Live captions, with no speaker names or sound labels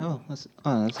Let's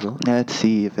go. Let's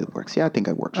see if it works. Yeah, I think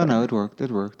it works. Oh Right. no, it worked.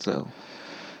 It worked. So,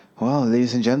 Well,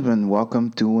 ladies and gentlemen,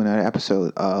 welcome to another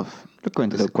episode of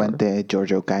Loquente Lo Stercore. Quente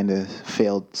Giorgio kinda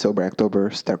failed Sober October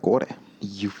stercore.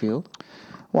 You failed.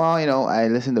 Well, I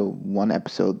listened to one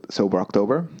episode Sober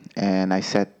October, and I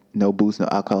said no booze, no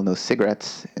alcohol, no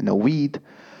cigarettes, no weed.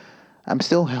 I'm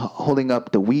still holding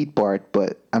up the weed part,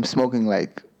 but I'm smoking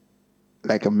like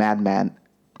a madman,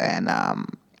 and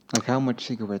Like, how much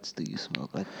cigarettes do you smoke?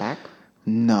 Like pack?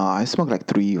 no, I smoke like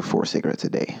 3 or 4 cigarettes a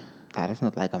day. That is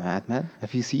not like a madman.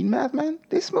 Have you seen madmen?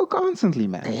 They smoke constantly,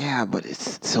 man. Yeah, but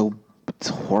it's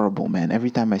horrible, man.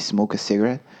 Every time I smoke a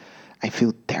cigarette, I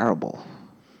feel terrible.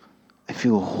 I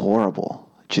feel horrible.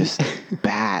 Just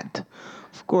bad.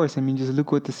 Of course. I mean, just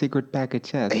look what the cigarette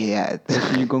package has. Yeah.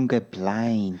 You're gonna get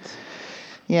blind.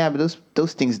 Yeah, but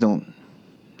those things don't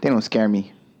scare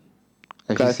me.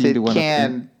 Have you Cuz seen the it one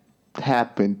can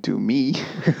happen to me.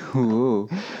 Whoa.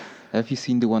 Have you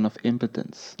seen the one of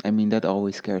impotence? I mean, that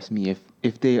always scares me.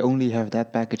 If they only have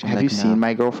that package, I'm Have like, you seen nah.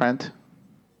 my girlfriend?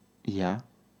 Yeah.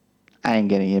 I ain't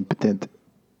getting impotent.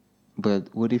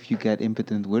 But what if you get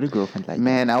impotent with a girlfriend like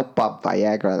Man, I'll pop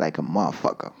Viagra like a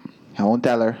motherfucker. I won't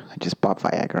tell her. I just pop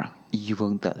Viagra. that? You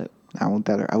won't tell it. I won't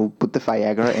tell her. I will put the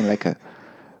Viagra in like a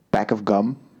pack of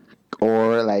gum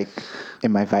or like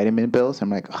in my vitamin pills. I'm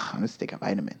like, let's take a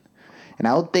vitamin. And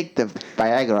I'll take the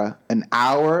Viagra an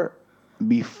hour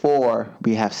before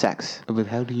we have sex. But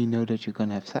how do you know that you're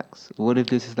gonna have sex? What if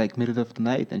this is like middle of the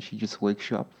night and she just wakes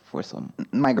you up for some?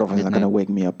 My girlfriend's not going to Midnight. wake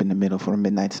me up in the middle for a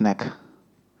midnight snack.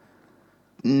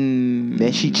 Mm.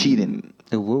 Then she cheating.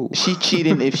 Whoa. She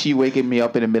cheating if she waking me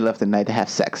up in the middle of the night to have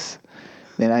sex.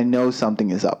 Then I know something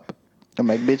is up. I'm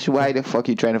like, bitch, why the fuck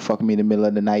you trying to fuck me in the middle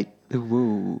of the night?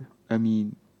 Whoa. I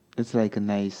mean, it's like a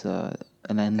nice nice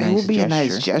It would be gesture. a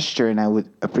nice gesture and I would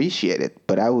appreciate it.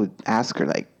 But I would ask her,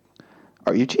 like,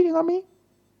 are you cheating on me?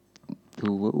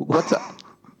 Whoa. What's up?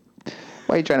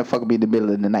 Why are you trying to fuck me in the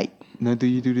middle of the night? Now, do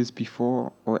you do this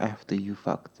before or after you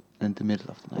fucked in the middle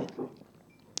of the night?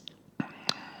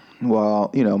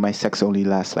 Well, my sex only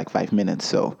lasts like 5 minutes,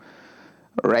 so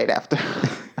right after.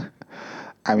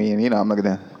 I mean, I'm not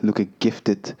going to look a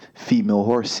gifted female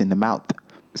horse in the mouth.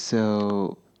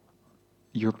 So,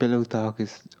 your pillow talk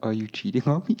is, are you cheating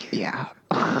on me? Yeah.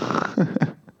 I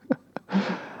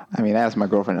mean, I ask my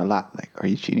girlfriend a lot, like, are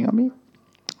you cheating on me?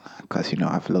 Because,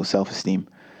 I have low self-esteem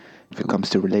if it comes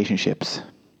to relationships.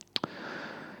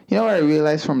 You know what I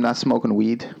realized from not smoking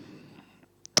weed?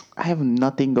 I have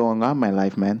nothing going on in my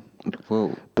life, man.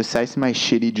 Whoa. Besides my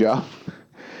shitty job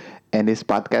and this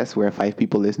podcast where 5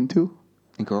 people listen to,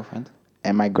 A girlfriend?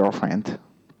 and my girlfriend,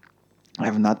 I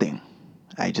have nothing.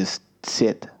 I just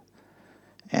sit.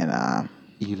 And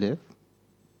You live?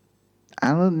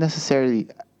 I'm not necessarily,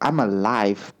 I'm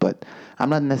alive, but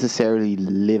I'm not necessarily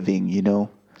living, You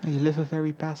live a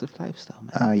very passive lifestyle,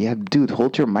 man. Yeah, dude,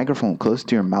 hold your microphone close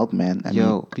to your mouth, man. I Yo,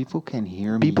 mean, people can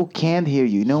hear me. people can't hear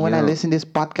you. When I Yo. listen to this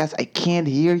podcast, I can't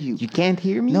hear you. You can't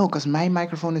hear me? No, because my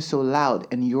microphone is so loud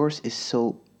and yours is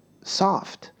so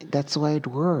soft. That's why it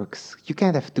works. You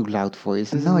can't have two loud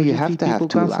voices. No, It would you just have be to have people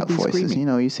 2 loud constantly voices.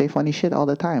 screaming. You say funny shit all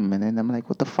the time, and then I'm like,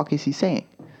 what the fuck is he saying?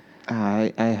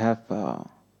 I have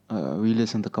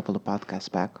re-listened a couple of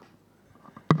podcasts back,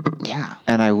 Yeah.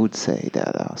 and I would say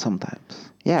that sometimes.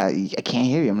 Yeah, I can't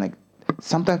hear you. I'm like,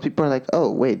 sometimes people are like, oh,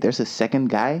 wait, there's a second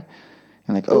guy?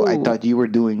 And like, oh, I Oh. thought you were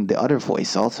doing the other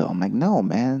voice also. I'm like, no,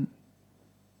 man.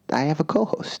 I have a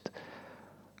co-host.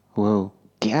 Whoa.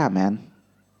 Yeah, man.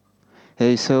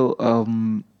 Hey, so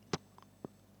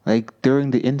like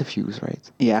during the interviews,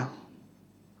 right? Yeah.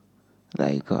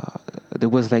 Like there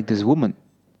was like this woman.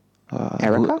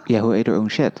 Erica? Who ate her own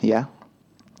shit. Yeah.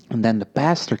 And then the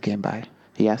pastor came by,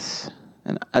 Yes.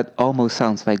 and it almost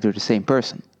sounds like they're the same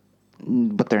person.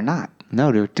 But they're not.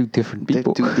 No, they're two different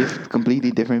people. They're 2 completely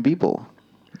different people.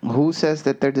 Who says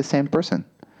that they're the same person?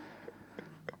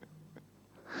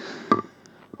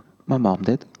 My mom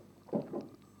did.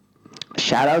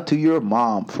 Shout out to your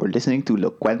mom for listening to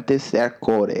Loquente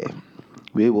Stercore.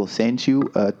 We will send you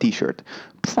a t-shirt.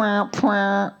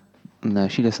 No,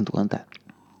 she doesn't want that.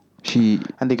 She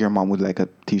I think your mom would like a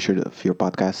t-shirt of your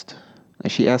podcast.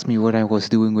 she asked me what I was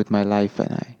doing with my life,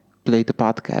 and I played the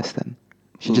podcast, and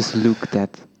she just looked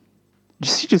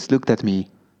at me,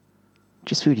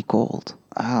 just really cold.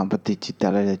 But did you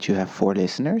tell her that you have 4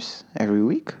 listeners every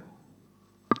week?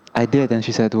 I did, and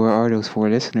she said, "Where are those 4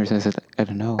 listeners?" I said, "I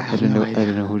don't know. I don't no know. idea. I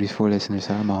don't know who these 4 listeners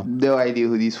are, Mom." No idea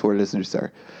who these 4 listeners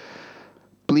are.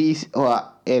 Please,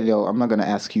 Ariel, I'm not going to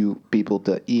ask you people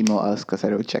to email us because I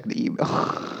don't check the email.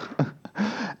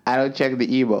 I don't check the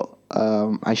email.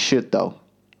 I should, though.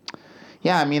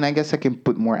 Yeah, I mean, I guess I can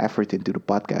put more effort into the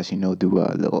podcast, do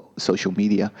a little social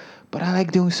media. But I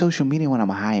like doing social media when I'm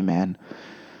high, man.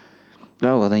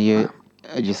 No, well then you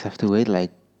just have to wait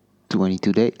like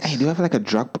 22 Hey, days. do I have like a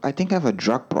drug? I think I have a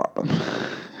drug problem.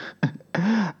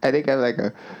 I think I have like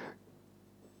a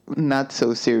not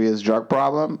so serious drug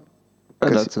problem.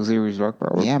 Cause That's a serious drug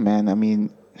problem. yeah, man. I mean,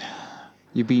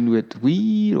 You been with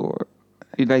weed or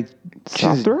you like soft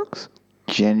just drugs?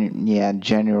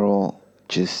 general.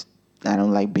 Just I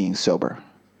don't like being sober,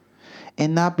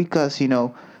 and not because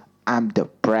I'm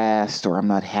depressed or I'm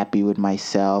not happy with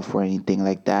myself or anything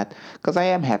like that. Because I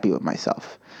am happy with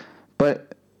myself,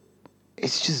 but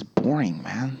it's just boring,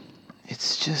 man.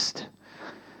 It's just,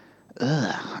 I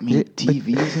Yeah, mean, but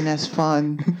TV isn't as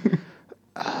fun.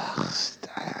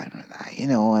 I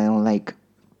don't like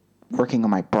working on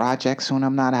my projects when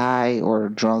I'm not high or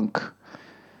drunk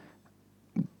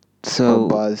or so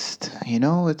buzzed.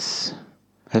 It's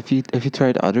have you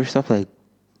tried other stuff like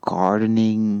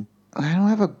gardening, I don't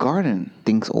have a garden.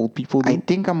 things old people I do?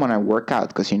 think I'm gonna work out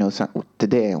because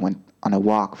today I went on a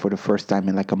walk for the first time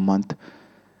in like a month,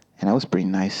 and that was pretty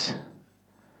nice.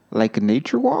 Like a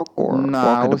nature walk or No,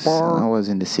 walk I in the was I park? was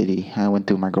in the city. I went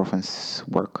to my girlfriend's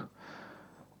work.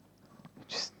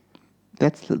 Just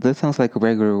That sounds like a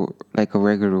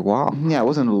regular walk. yeah, it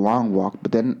wasn't a long walk,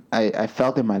 but then I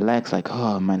felt in my legs like,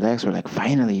 oh, my legs were like,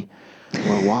 finally,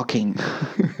 we're walking.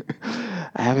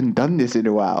 I haven't done this in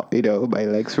a while. My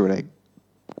legs weren't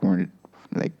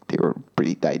like they were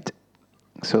pretty tight.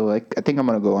 So like I think I'm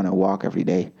gonna go on a walk every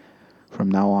day from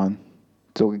now on.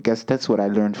 So I guess that's what I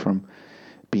learned from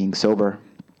being sober.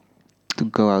 To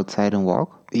go outside and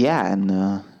walk? Yeah,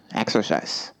 and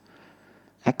exercise.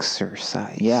 Yeah, I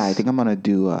Exercise. think I'm gonna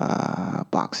do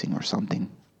boxing or something.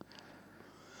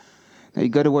 Now you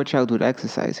gotta watch out with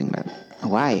exercising, man.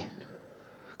 Why?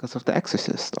 Because of the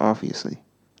exorcist, obviously.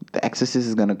 The exorcist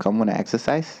is gonna come when I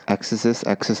exercise? Exorcist,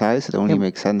 exercise, it only Yeah,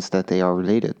 makes sense that they are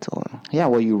related. Or yeah.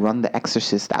 Well, you run the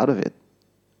exorcist out of it.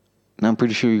 and I'm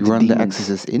pretty sure you The run the demons.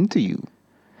 exorcist into you.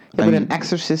 Yeah, I but an mean,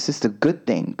 exorcist is the good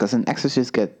thing because an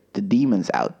exorcist get the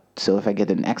demons out. So if I get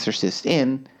an exorcist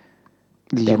in,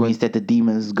 you that means want, that the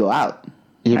demons go out,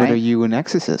 yeah, but are right? you an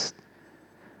exorcist?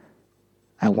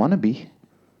 I want to be.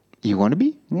 You want to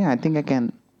be? Yeah, I think I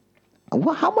can.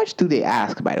 Well, how much do they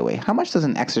ask, by the way? How much does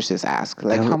an exorcist ask?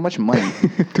 Like, how much money?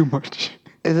 Too much.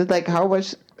 Is it like how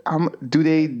much? Do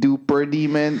they do per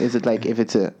demon? Is it like if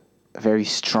it's a very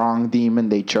strong demon,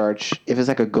 they charge? If it's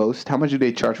like a ghost, how much do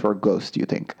they charge for a ghost? Do you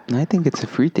think? I think it's a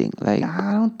free thing. Like,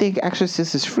 I don't think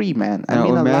exorcist is free, man. I now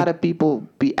mean, a lot imagine, of people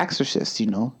be exorcists.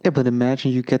 yeah, but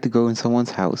imagine you get to go in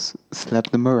someone's house,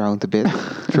 slap them around a bit,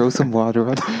 throw some water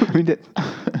on them. I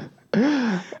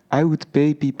mean, I would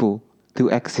pay people to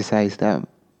exercise them.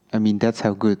 I mean, that's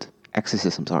how good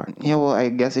exorcisms are. Yeah, well, I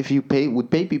guess if you would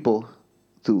pay people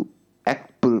to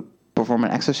perform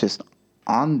an exorcist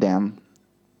on them,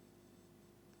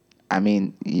 I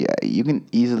mean, yeah, you can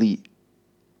easily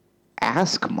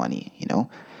ask money.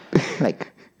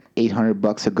 Like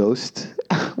 $800 a ghost.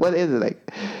 What is it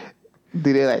like?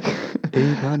 Do they like?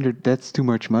 800, that's too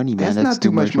much money, man. That's That's not too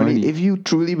too much much money. money. If you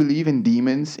truly believe in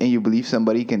demons and you believe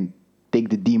somebody can take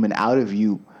the demon out of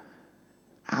you,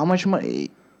 how much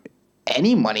money?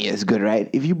 Any money is good, right?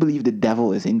 If you believe the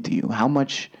devil is into you, how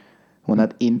much? Well,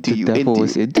 not into The you, devil into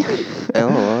is you. into me? Oh,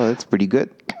 well, that's pretty good.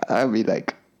 I mean,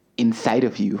 like inside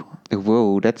of you.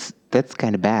 Whoa, that's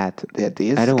kind of bad. That I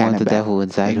is don't kind want of the bad. devil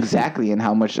inside of me. Exactly. And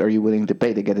how much are you willing to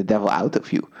pay to get the devil out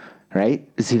of you, right?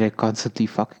 Is he like constantly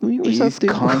fucking me or He's something?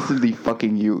 constantly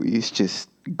fucking you. He's just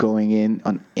going in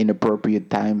on inappropriate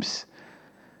times.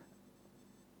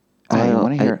 I Well,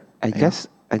 want to I hear. I Yeah. guess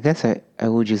I guess I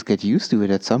will just get used to it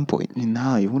at some point.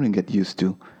 No, you wouldn't get used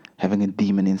to having a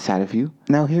demon inside of you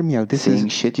Now hear me out. This is saying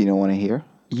shit you don't want to hear.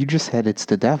 you just said it's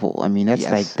the devil. I mean,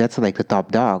 Yes. that's like the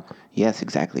top dog. Yes,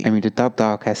 exactly. I mean, the top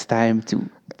dog has time to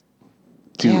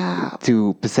Yeah.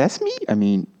 to possess me. I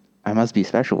mean, I must be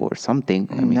special or something.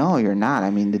 I mean, No, you're not.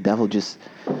 I mean, the devil just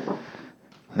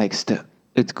likes to.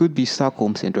 it could be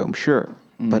Stockholm syndrome, sure,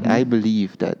 but I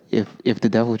believe that if the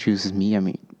devil chooses me, I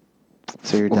mean,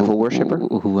 So you're a devil worshiper?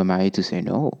 who am I to say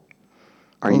no?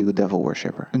 Are you a devil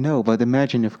worshiper? No, but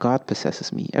imagine if God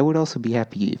possesses me. I would also be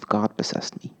happy if God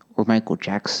possessed me, or Michael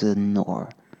Jackson, or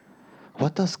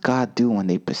What does God do when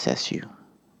they possess you?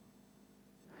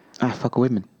 fuck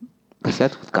women. Because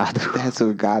that's what God does. That's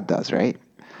what God does, right?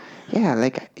 Yeah,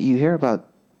 like you hear about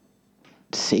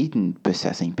Satan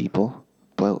possessing people,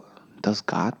 but does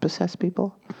God possess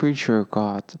people? I'm pretty sure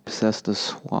God possessed a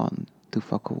swan to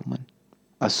fuck a woman.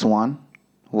 A swan?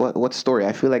 What story?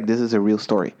 I feel like this is a real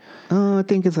story. I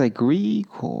think it's like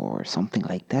Greek or something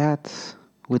like that.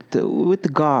 with the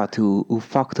god who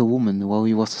fucked a woman while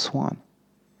he was a swan.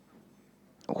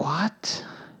 What?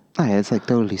 Oh, yeah, it's like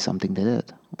totally something they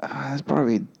did. That's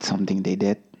probably something they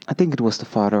did. I think it was the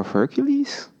father of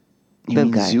Hercules. You That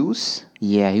mean guy. Zeus?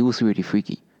 Yeah, he was really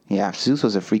freaky. Yeah, Zeus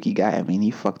was a freaky guy. I mean,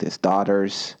 he fucked his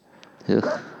daughters. Ugh.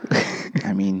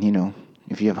 I mean, you know,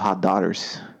 if you have hot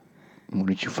daughters,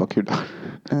 wouldn't you fuck your daughter?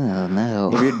 Oh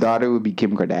no. If your daughter would be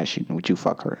Kim Kardashian, would you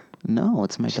fuck her? No,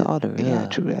 it's my daughter. Yeah,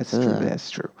 Ugh. true. That's true. Ugh. That's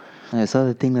true. I saw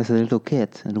the thing as a little kid,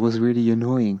 and it was really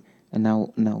annoying. And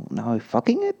now I'm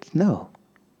fucking it? No,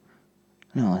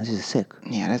 this is sick.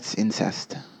 Yeah, that's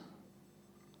incest.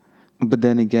 But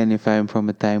then again, if I'm from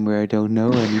a time where I don't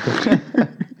know any better,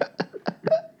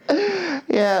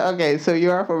 Yeah, okay, so you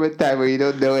are from a time where you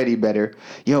don't know any better.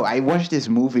 Yo, I watched this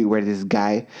movie where this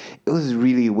guy, it was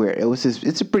really weird.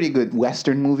 It's a pretty good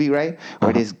Western movie, right?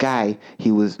 Where this guy,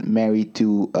 he was married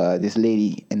to this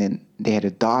lady, and then they had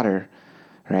a daughter,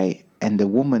 right? And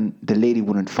the lady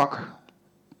wouldn't fuck her.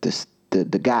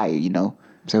 The guy, you know?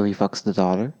 so he fucks the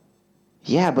daughter.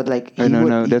 Yeah, but like Oh,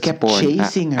 no, he that's kept porn.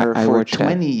 chasing her I for watched that.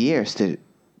 20 years to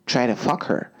try to fuck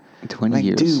her. 20 like,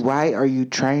 years. dude, why are you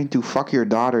trying to fuck your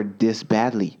daughter this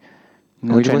badly? You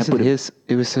know, Wait, trying was to it put his?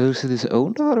 It was his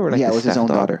own daughter, or like yeah, it his was his own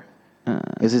stepdaughter?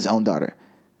 daughter. It was his own daughter.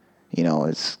 You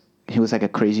know, he was like a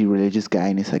crazy religious guy,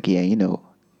 and he's like, yeah, you know,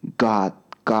 God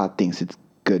thinks it's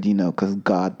good, you know, because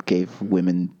God gave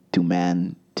women to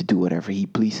man to do whatever he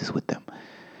pleases with them.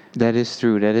 That is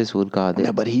true. That is what God did.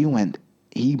 No, but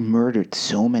he murdered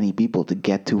so many people to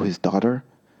get to his daughter.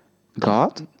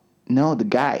 God? No, the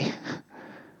guy.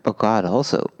 Oh, God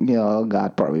also. You know,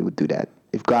 God probably would do that.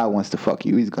 If God wants to fuck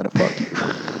you, he's gonna fuck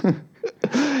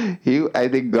you. I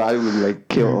think God would like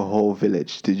kill a whole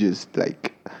village to just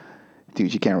like,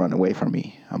 dude, you can't run away from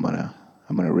me. I'm gonna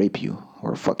rape you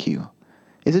or fuck you.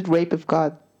 Is it rape if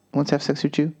God wants to have sex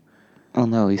with you? Oh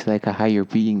no, he's like a higher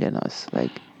being than us.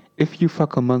 Like, if you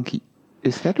fuck a monkey,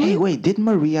 is that Hey, rape? wait, did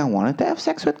Maria wanted to have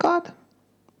sex with God?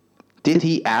 Did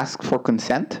he ask for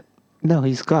consent? No,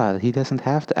 he's God. He doesn't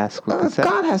have to ask for consent.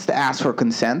 God has to ask for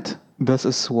consent. Does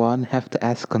a swan have to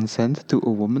ask consent to a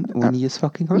woman when he is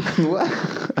fucking her? What?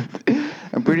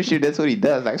 I'm pretty sure that's what he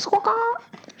does. Like, squawk,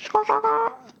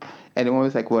 squawk. And the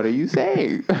woman's like, what are you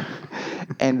saying?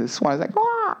 And the swan's like,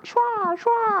 wah, schwa,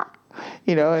 schwa.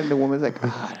 You know, and the woman's like,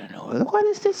 oh, I don't know. What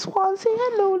is this swan? Say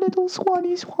hello, little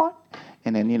swanny swan.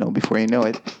 And then, you know, before you know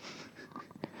it,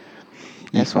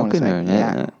 He's swan is fucking like, her.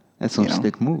 yeah. That's some You know.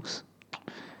 slick moves.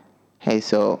 Hey,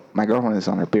 so my girlfriend is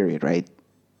on her period, right?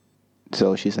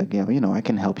 So she's like, yeah, you know, I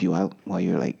can help you out while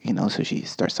you're like, you know, so she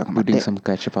starts talking about Putting dick. some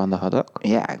ketchup on the hot dog.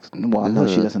 Yeah, well, no,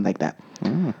 she Ugh. doesn't like that.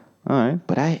 All right.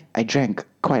 But I drank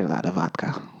quite a lot of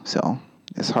vodka, so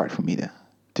it's hard for me to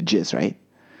jizz, right?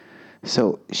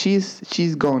 So she's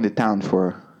going to town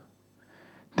for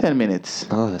 10 minutes.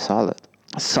 Oh, that's solid.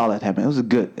 Solid happened.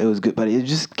 It was good, but it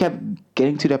just kept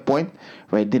getting to that point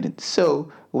where I didn't. So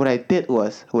what I did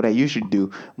was what I usually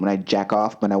do when I jack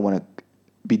off when I want to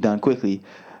be done quickly.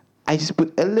 I just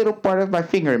put a little part of my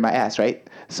finger in my ass, right?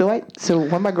 So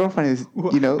when my girlfriend is,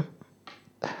 you know,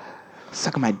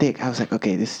 sucking my dick, I was like,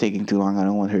 okay, this is taking too long. I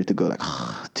don't want her to go like,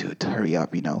 oh, dude, hurry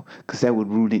up, you know, because that would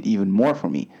ruin it even more for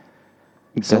me.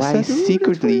 So Does I that ruin it for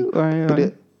secretly you?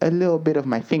 put a little bit of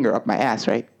my finger up my ass,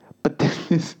 right? But then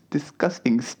this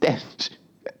disgusting stench,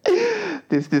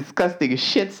 this disgusting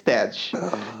shit stench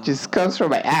just comes from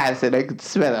my ass and I could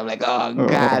smell it. I'm like, oh,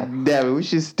 God damn it.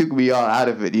 Which just took me all out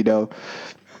of it, you know?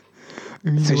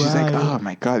 So she's like, oh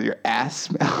my God, your ass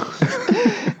smells.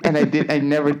 And I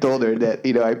never told her that,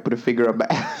 you know, I put a finger up my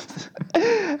ass.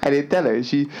 I didn't tell her.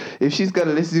 If she's going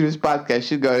to listen to this podcast,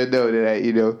 she's going to know that I,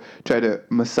 you know, try to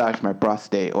massage my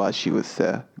prostate while she was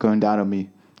going down on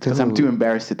me. Because I'm too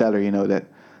embarrassed to tell her, you know, that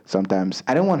sometimes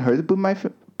I don't want her to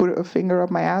put a finger up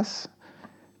my ass.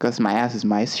 Because my ass is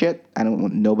my shit. I don't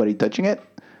want nobody touching it.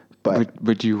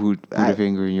 But you would put a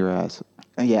finger in your ass.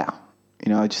 Yeah.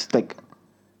 You know, just like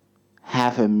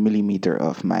half a millimeter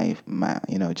of my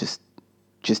you know, just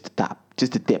the top,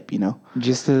 just the tip, you know.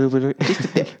 Just a little bit. Just the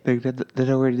tip. Like that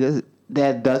already does it.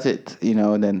 That does it, you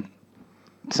know. And then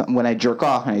when I jerk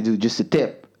off and I do just the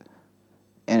tip,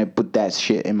 and I put that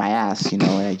shit in my ass, you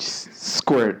know, and I just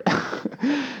squirt.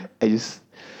 I just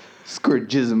squirt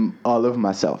jism all over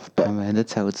myself. But Oh man,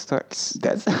 that's how it starts.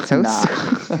 that's how nah.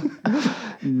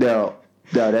 No,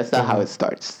 that's not how it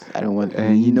starts. I don't want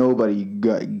nobody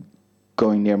going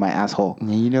near my asshole.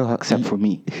 And you know how, except for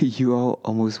me. You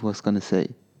almost was gonna say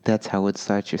that's how it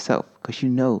starts yourself, because you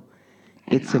know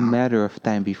it's a matter of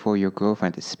time before your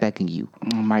girlfriend is pegging you.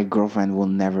 My girlfriend will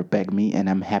never beg me, and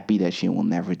I'm happy that she will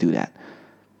never do that.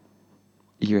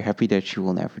 You're happy that she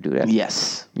will never do that.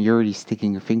 Yes. You're already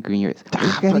sticking a finger in your... You're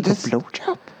But getting a this-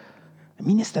 blowjob? I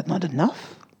mean, is that not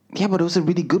enough? Yeah, but it was a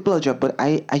really good blowjob. But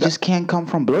I just can't come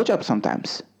from blowjob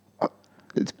sometimes.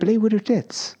 Let's play with her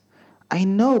tits. I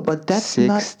know, but that's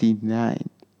not... 69.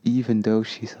 Even though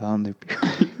she's on the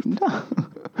period. No.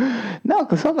 No,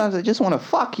 because sometimes I just want to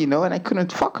fuck, and I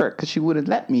couldn't fuck her because she wouldn't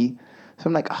let me. So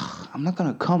I'm like, I'm not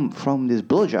going to come from this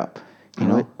blowjob,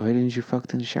 Why didn't you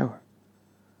fuck in the shower?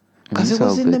 Because it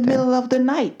was in the middle of the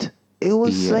night. It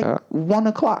was Yeah. like 1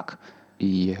 o'clock.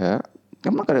 Yeah.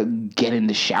 I'm not going to get in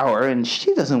the shower, and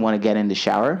she doesn't want to get in the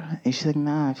shower. And she's like,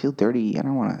 nah, I feel dirty. I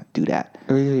don't want to do that.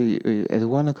 Wait. At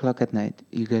 1 o'clock at night,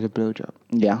 you get a blowjob.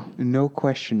 Yeah. No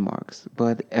question marks.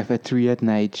 But if at 3 at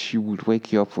night she would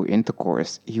wake you up for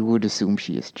intercourse, you would assume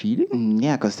she is cheating?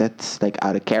 Yeah, because that's like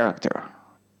out of character.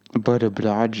 But a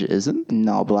blodge isn't?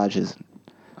 No, blodge isn't.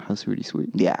 That's really sweet.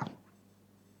 Yeah.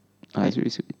 That's really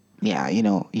sweet. Yeah, you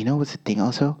know what's the thing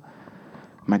also?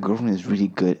 My girlfriend is really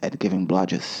good at giving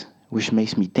blodges, which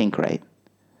makes me think, right?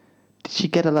 Did she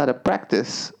get a lot of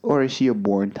practice, or is she a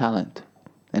born talent?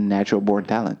 A natural born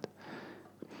talent?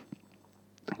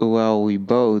 Well, we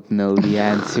both know the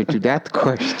answer to that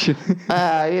question.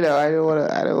 I don't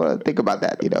want to think about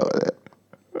that,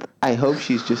 I hope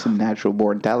she's just a natural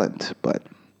born talent, but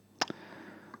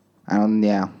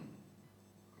yeah.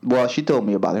 Well, she told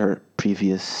me about her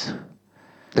previous...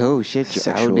 Oh shit,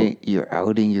 Sexual- you're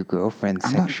outing your girlfriend's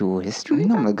I'm not- sexual history?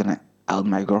 I'm not gonna out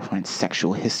my girlfriend's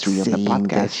sexual history on the Saying podcast.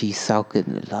 that she's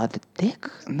sucking a lot of dick?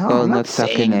 No, well, I'm not not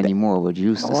sucking saying that- anymore, but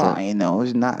used to Well, suck.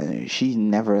 it's not. She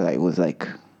never was like,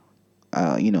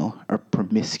 a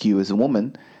promiscuous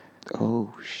woman.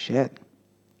 Oh shit.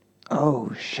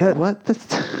 Oh shit. What?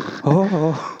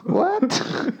 Oh. What?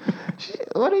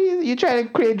 What are you trying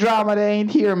to create drama that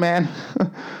ain't here, man?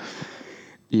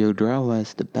 Yo, drama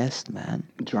is the best, man.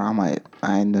 Drama?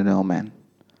 I don't know, man.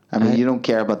 I mean, you don't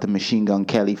care about the Machine Gun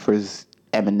Kelly versus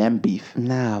Eminem beef.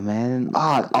 Nah, man.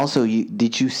 Also,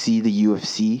 did you see the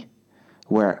UFC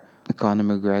where Conor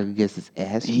McGregor gets his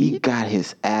ass he beat? got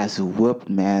his ass whooped,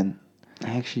 man?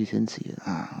 I actually didn't see it.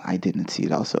 I didn't see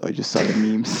it also. I just saw the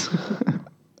memes.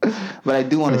 But I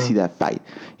do want to see that fight,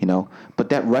 But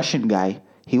that Russian guy,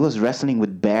 he was wrestling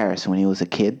with bears when he was a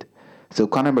kid. So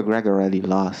Conor McGregor already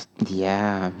lost.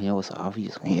 Yeah, it was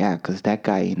obvious one. Yeah, because that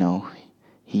guy,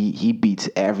 he beats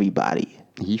everybody.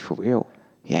 He for real.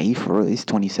 Yeah, he's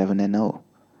 27-0.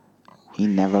 He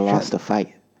never lost a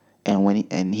fight.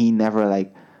 And he never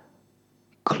like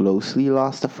closely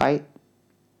lost a fight.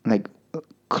 Like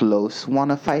close won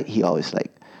a fight. He always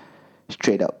like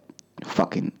straight up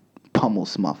fucking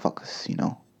pummels motherfuckers,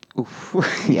 Oof.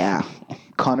 Yeah.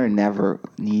 Conor never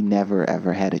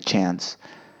ever had a chance.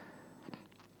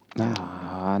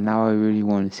 Now I really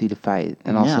want to see the fight.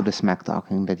 And also Yeah. the smack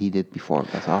talking that he did before,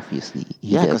 because obviously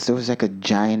he Yeah, did. because there was like a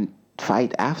giant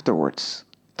fight afterwards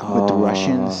with the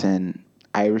Russians and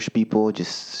Irish people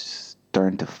just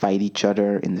starting to fight each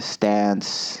other in the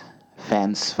stands,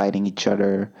 fans fighting each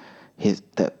other.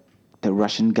 The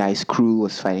Russian guy's crew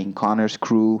was fighting Connor's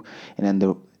crew, and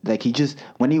then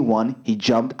when he won, he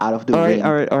jumped out of the ring.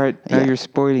 All right. Now Yeah. you're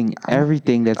spoiling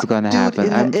everything that's gonna Dude,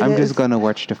 happen. it I'm is. just gonna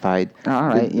watch the fight. All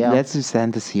right, yeah. Let's just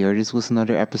end this here. This was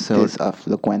another episode. This of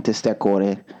Loquente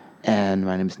Stercore. And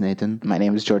my name is Nathan. My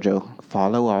name is Giorgio.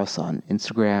 Follow us on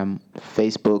Instagram,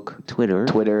 Facebook, Twitter.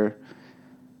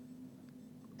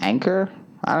 Anchor.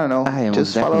 I don't know. I am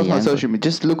Just follow us definitely on Anchor. social media.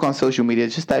 Just look on social media.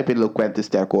 Just type in Loquente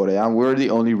Stercore. We're the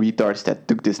only retards that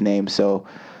took this name, so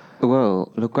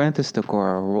Well, Loquentes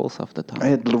Decor rolls off the tongue.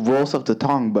 it rolls off the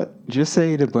tongue, but Just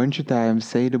say it a bunch of times.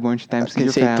 Say it a bunch of times to can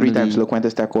your say family. 3 times Loquente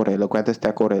Stercore, Loquente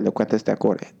Stercore, Loquente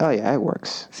Stercore. Oh yeah, it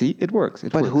works. See, it works.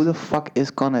 But who the fuck is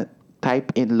gonna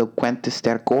type in Loquente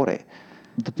Stercore?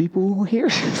 The people who hear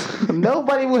it.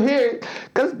 Nobody will hear it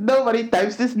because nobody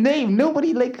types this name.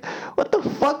 Nobody what the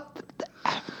fuck?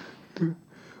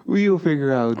 We will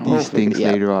figure out these things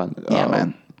yeah. later on. Yeah,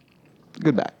 man.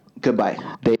 Goodbye. Goodbye.